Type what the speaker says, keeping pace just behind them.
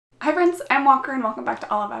Hi friends, I'm Walker and welcome back to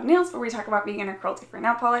All About Nails, where we talk about vegan or cruelty-free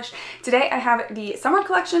nail polish. Today I have the summer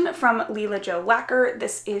collection from Lila Lacquer.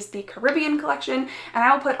 This is the Caribbean collection, and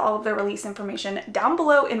I will put all of the release information down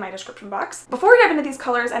below in my description box. Before we dive into these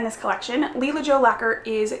colors and this collection, Lila Lacquer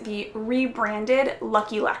is the rebranded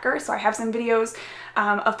Lucki lacquer. So I have some videos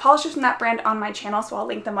of polishes from that brand on my channel, so I'll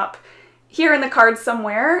link them up here in the cards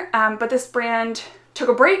somewhere. But this brand took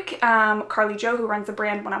a break. Carly Jo, who runs the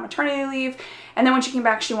brand, went on maternity leave, and then when she came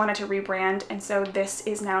back she wanted to rebrand, and so this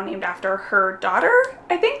is now named after her daughter,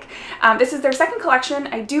 I think. This is their second collection.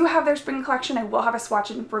 I do have their spring collection. I will have a swatch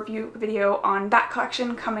and review video on that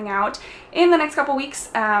collection coming out in the next couple weeks,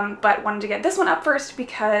 but wanted to get this one up first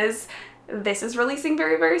because this is releasing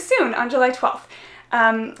very, very soon on July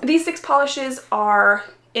 12th. These 6 polishes are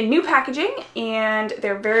in new packaging and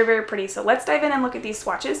they're very, very pretty. So let's dive in and look at these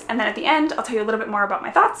swatches, and then at the end I'll tell you a little bit more about my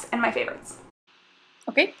thoughts and my favorites.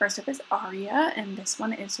 Okay, first up is Aria, and this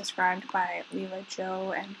one is described by Lila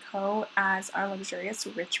Jo and Co. as our luxurious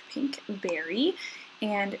rich pink berry.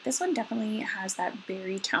 And this one definitely has that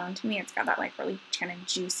berry tone to me. It's got that like really kind of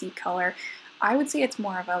juicy color. I would say it's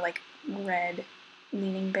more of a like red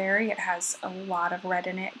leaning berry. It has a lot of red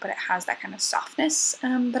in it, but it has that kind of softness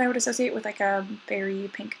that I would associate with like a berry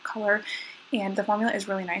pink color. And the formula is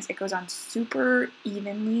really nice. It goes on super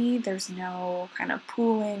evenly. There's no kind of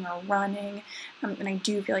pooling or running, and I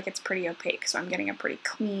do feel like it's pretty opaque, so I'm getting a pretty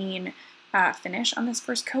clean finish on this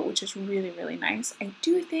first coat, which is really, really nice. I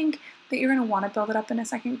do think that you're going to want to build it up in a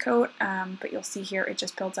second coat, but you'll see here it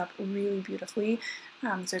just builds up really beautifully.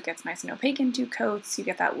 So it gets nice and opaque in 2 coats. You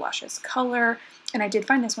get that luscious color, and I did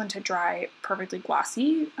find this one to dry perfectly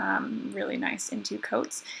glossy, really nice in 2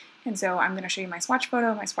 coats. And so I'm going to show you my swatch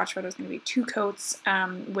photo. My swatch photo is going to be 2 coats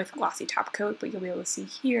with glossy top coat, but you'll be able to see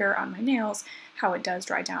here on my nails how it does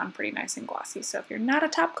dry down pretty nice and glossy. So if you're not a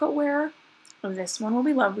top coat wearer, this one will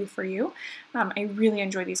be lovely for you. I really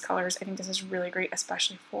enjoy these colors. I think this is really great,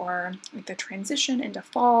 especially for like the transition into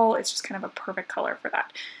fall. It's just kind of a perfect color for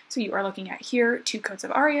that. So you are looking at here 2 coats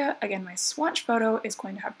of Aria. Again, my swatch photo is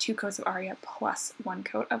going to have 2 coats of Aria plus 1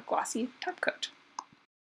 coat of glossy top coat.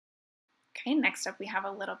 Okay, next up we have a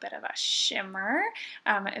little bit of a shimmer.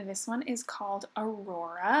 This one is called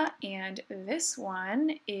Aurora, and this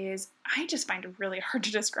one is, I just find it really hard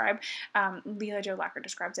to describe. Lila Lacquer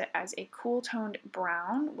describes it as a cool toned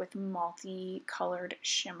brown with multi-colored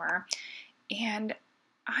shimmer. And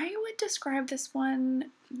I would describe this one,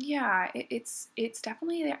 yeah, it's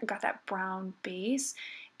definitely got that brown base.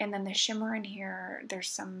 And then the shimmer in here,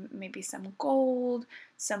 there's maybe some gold,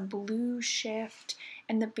 some blue shift,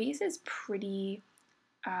 and the base is pretty,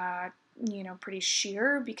 pretty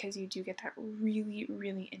sheer because you do get that really,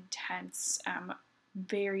 really intense,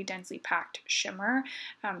 very densely packed shimmer.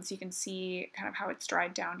 So you can see kind of how it's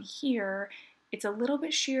dried down here. It's a little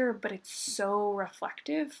bit sheer, but it's so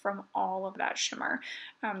reflective from all of that shimmer.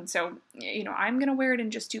 So, I'm going to wear it in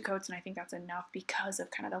just 2 coats, and I think that's enough because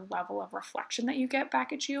of kind of the level of reflection that you get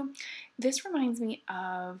back at you. This reminds me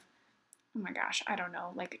of, oh my gosh, I don't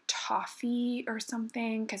know, like toffee or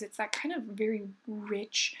something, because it's that kind of very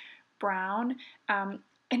rich brown.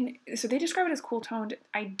 And so they describe it as cool toned.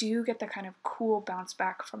 I do get the kind of cool bounce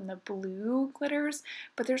back from the blue glitters,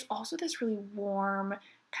 but there's also this really warm,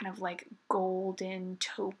 kind of like golden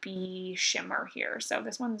taupey shimmer here. So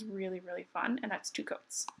this one's really, really fun, and that's 2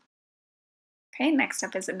 coats. Okay, next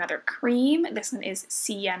up is another cream. This one is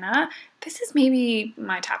Sienna. This is maybe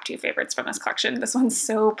my top 2 favorites from this collection. This one's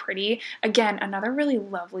so pretty. Again, another really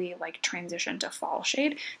lovely like transition to fall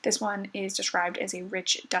shade. This one is described as a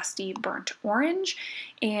rich, dusty, burnt orange.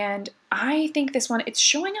 And I think this one, it's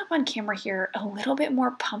showing up on camera here a little bit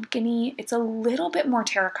more pumpkin-y. It's a little bit more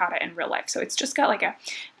terracotta in real life. So it's just got like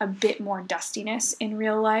a bit more dustiness in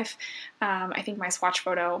real life. I think my swatch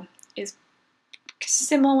photo is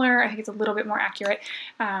similar. I think it's a little bit more accurate,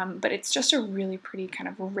 but it's just a really pretty kind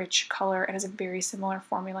of rich color. It has a very similar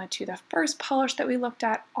formula to the first polish that we looked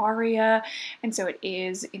at, Aria, and so it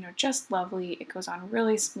is, just lovely. It goes on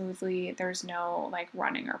really smoothly. There's no like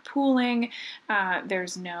running or pooling.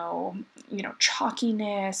 There's no,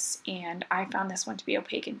 chalkiness, and I found this one to be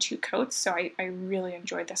opaque in 2 coats, so I really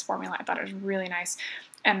enjoyed this formula. I thought it was really nice,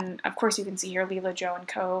 and of course you can see here Lila Jo and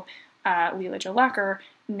Co. Lila Lacquer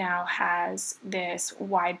now has this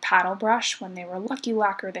wide paddle brush. When they were Lucki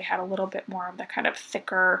Lacquer, they had a little bit more of the kind of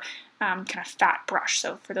thicker, kind of fat brush.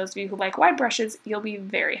 So for those of you who like wide brushes, you'll be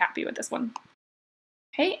very happy with this one.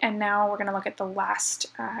 Okay, and now we're going to look at the last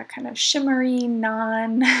kind of shimmery,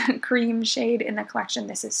 non-cream shade in the collection.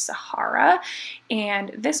 This is Sahara,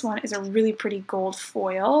 and this one is a really pretty gold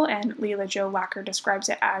foil, and Lila Jo Lacquer describes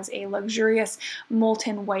it as a luxurious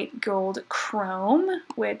molten white gold chrome,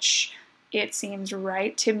 which it seems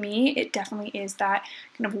right to me. It definitely is that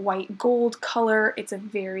kind of white gold color. It's a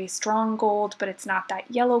very strong gold, but it's not that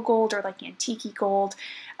yellow gold or like antique gold.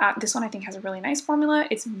 This one I think has a really nice formula.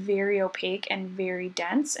 It's very opaque and very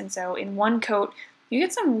dense, and so in one coat you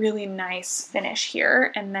get some really nice finish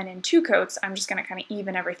here, and then in 2 coats I'm just going to kind of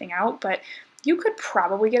even everything out, but you could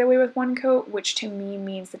probably get away with 1 coat, which to me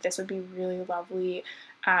means that this would be really lovely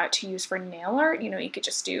to use for nail art. You know, you could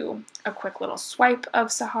just do a quick little swipe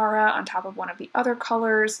of Sahara on top of one of the other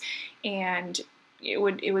colors, and it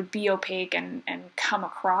would be opaque and come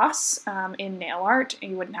across in nail art.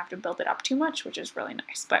 You wouldn't have to build it up too much, which is really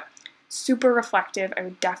nice. But super reflective. I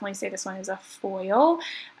would definitely say this one is a foil,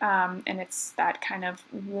 and it's that kind of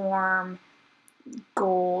warm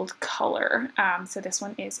gold color. So this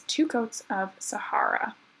one is 2 coats of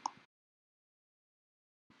Sahara.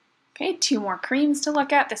 Okay, 2 more creams to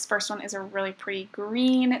look at. This first one is a really pretty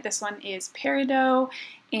green. This one is Peridot,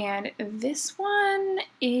 and this one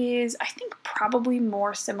is, I think, probably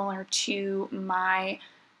more similar to my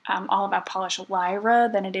All About Polish Lyra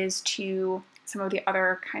than it is to some of the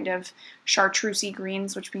other kind of chartreusey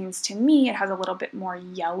greens, which means to me it has a little bit more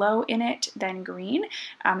yellow in it than green.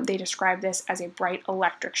 They describe this as a bright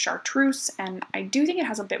electric chartreuse, and I do think it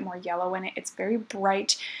has a bit more yellow in it. It's very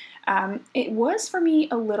bright. It was for me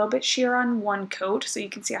a little bit sheer on 1 coat, so you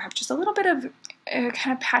can see I have just a little bit of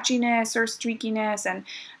kind of patchiness or streakiness, and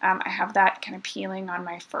I have that kind of peeling on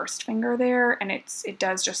my first finger there, and it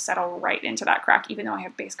does just settle right into that crack even though I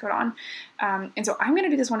have base coat on. And so I'm going to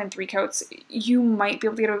do this one in 3 coats. You might be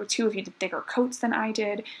able to get away with 2 if you did thicker coats than I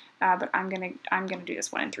did, but I'm gonna do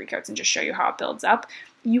this one in 3 coats and just show you how it builds up.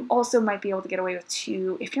 You also might be able to get away with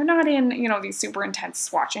 2 if you're not in, you know, these super intense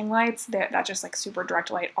swatching lights. That just like super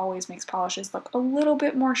direct light always makes polishes look a little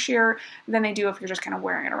bit more sheer than they do if you're just kind of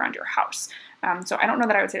wearing it around your house. So I don't know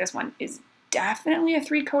that I would say this one is definitely a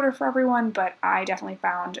 3-coater for everyone, but I definitely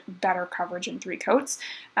found better coverage in 3 coats,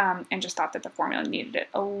 and just thought that the formula needed it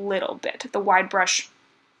a little bit. The wide brush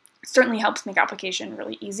certainly helps make application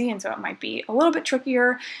really easy, and so it might be a little bit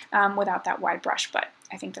trickier without that wide brush, but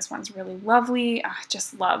I think this one's really lovely. I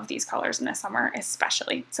just love these colors in the summer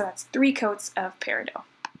especially. So that's 3 coats of Peridot.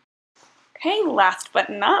 Okay, last but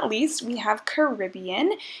not least, we have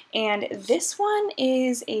Caribbean, and this one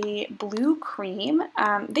is a blue cream.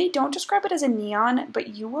 They don't describe it as a neon,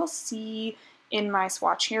 but you will see in my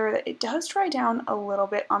swatch here that it does dry down a little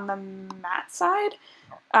bit on the matte side,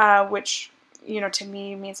 which, you know, to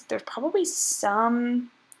me means that there's probably some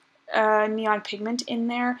neon pigment in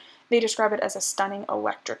there. They describe it as a stunning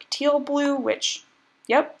electric teal blue, which,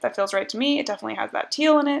 yep, that feels right to me. It definitely has that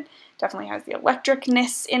teal in it, definitely has the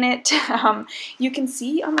electricness in it. You can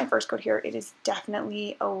see on my first coat here, it is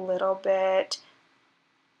definitely a little bit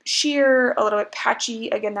sheer, a little bit patchy.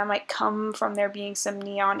 Again, that might come from there being some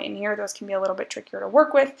neon in here. Those can be a little bit trickier to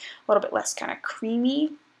work with, a little bit less kind of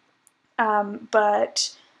creamy.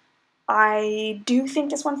 But I do think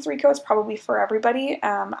this one's 3 coats, probably for everybody.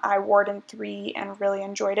 I wore it in 3 and really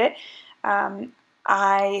enjoyed it.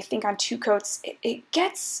 I think on 2 coats it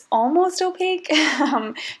gets almost opaque,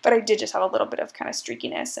 but I did just have a little bit of kind of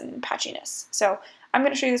streakiness and patchiness. So I'm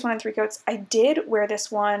going to show you this one in 3 coats. I did wear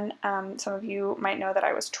this one. Some of you might know that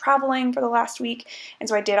I was traveling for the last week, and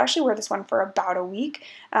so I did actually wear this one for about a week.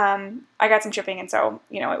 I got some shipping, and so,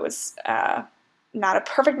 you know, it was not a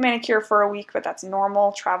perfect manicure for a week, but that's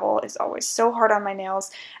normal. Travel is always so hard on my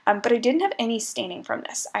nails. But I didn't have any staining from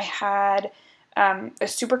this. I had a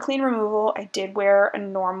super clean removal. I did wear a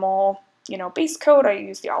normal, you know, base coat. I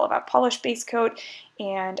used the All About Polish base coat,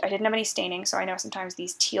 and I didn't have any staining. So I know sometimes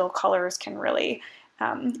these teal colors can really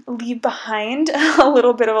leave behind a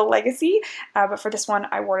little bit of a legacy. But for this one,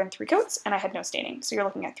 I wore it in 3 coats, and I had no staining. So you're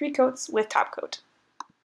looking at 3 coats with top coat.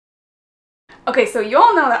 Okay, so you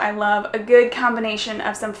all know that I love a good combination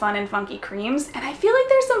of some fun and funky creams, and I feel like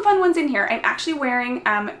there's some fun ones in here. I'm actually wearing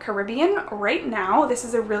Caribbean right now. This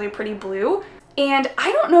is a really pretty blue, and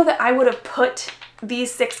I don't know that I would have put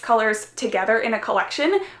these 6 colors together in a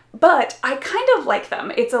collection, but I kind of like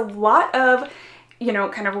them. It's a lot of, you know,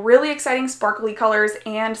 kind of really exciting sparkly colors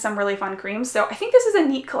and some really fun creams. So I think this is a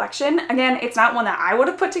neat collection. Again, it's not one that I would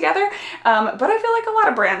have put together, but I feel like a lot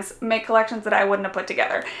of brands make collections that I wouldn't have put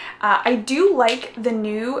together. I do like the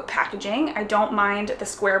new packaging. I don't mind the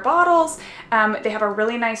square bottles. They have a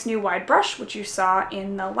really nice new wide brush, which you saw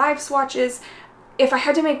in the live swatches. if I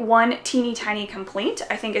had to make one teeny tiny complaint,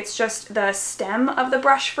 I think it's just the stem of the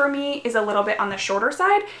brush for me is a little bit on the shorter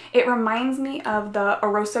side. It reminds me of the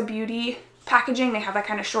Arosa Beauty packaging. They have that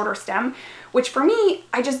kind of shorter stem, which for me,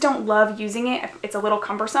 I just don't love using it. It's a little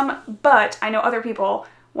cumbersome, but I know other people,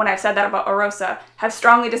 when I've said that about Arosa, have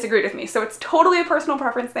strongly disagreed with me. So it's totally a personal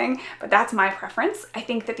preference thing, but that's my preference. I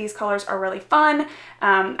think that these colors are really fun.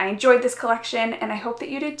 I enjoyed this collection and I hope that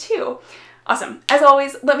you did too. Awesome. As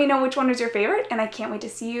always, let me know which one was your favorite and I can't wait to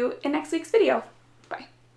see you in next week's video.